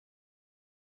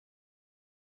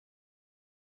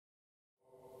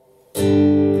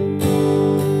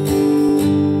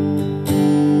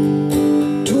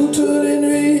Toutes les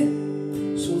nuits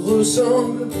se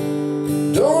ressemblent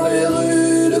dans les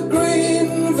rues de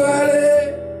Green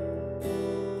Valley,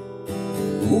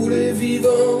 où les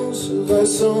vivants se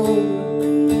rassemblent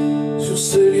sur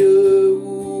ces lieux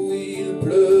où il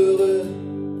pleurait.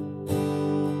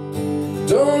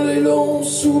 Dans les longs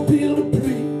soupirs de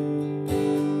pluie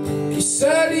qui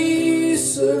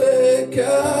salissent les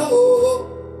carreaux,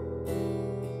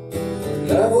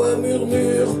 la voix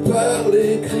murmure par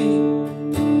les cris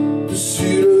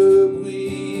dessus le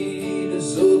bruit des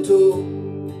autos.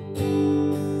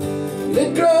 Les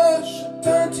cloches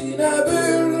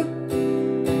tintinabulent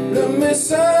le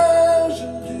message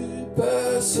du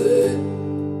passé,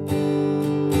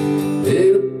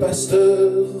 et le pasteur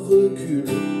recule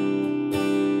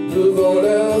devant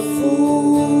la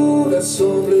foule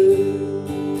assemblée.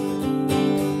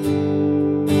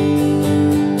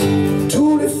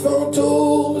 Tous les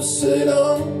fantômes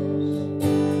s'élancent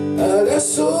à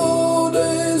l'assaut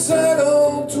des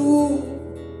alentours,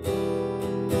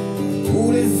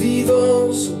 où les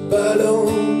vivants se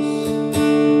balancent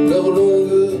leurs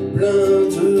longues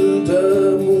plaintes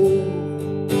d'amour.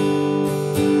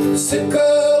 Ces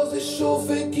corps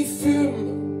échauffés qui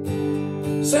fument,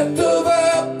 cette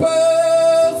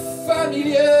vapeur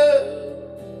familière,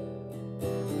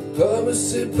 comme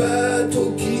ces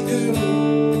bateaux qui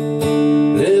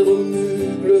hument les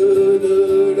remugles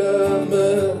de la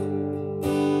mer.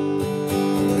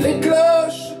 Les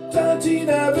cloches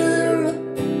tintinabulent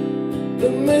le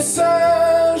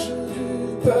message du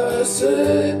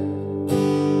passé,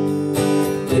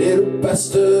 et le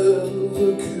pasteur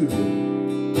recule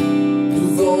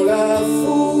devant la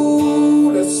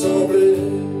foule assemblée.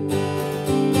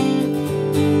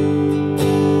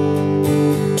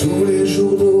 Tous les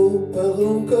journaux parlent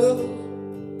encore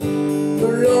de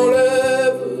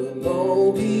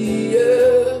l'enlèvement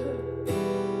d'hier.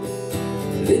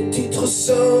 Les titres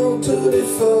sentent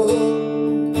l'effort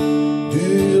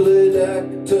du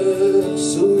rédacteur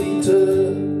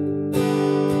solitaire.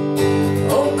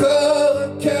 Encore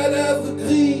un cadavre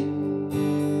gris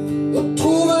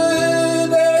retrouvé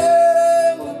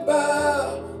derrière le bar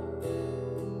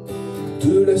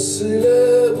de la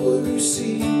célèbre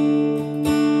Lucie,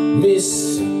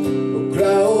 Miss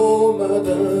Oklahoma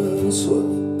d'un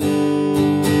soir.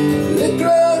 Les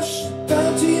cloches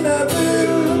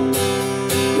tintinabulent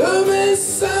le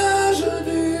message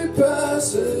du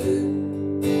passé,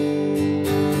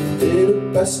 et le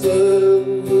pasteur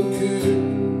recule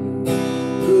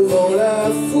devant la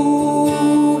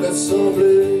foule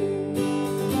assemblée.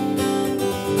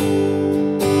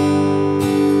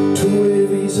 Tous les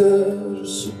visages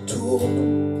se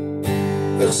tournent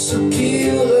vers ce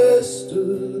qu'il reste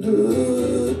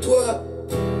de toi,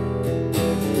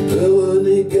 le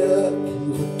renégat qui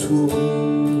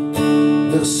retourne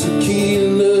vers ce qu'il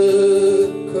ne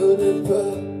connaît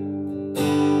pas.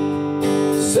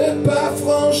 Ses pas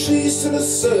franchissent le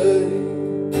seuil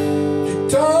du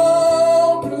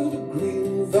temple de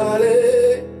Green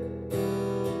Valley,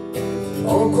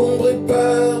 encombré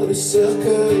par les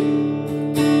cercueils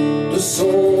de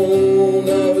son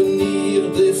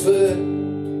avenir défait.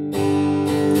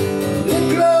 Les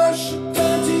cloches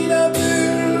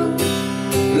tintinabulent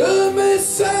le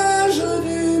message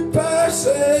du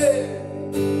passé,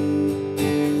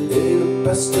 et le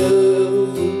pasteur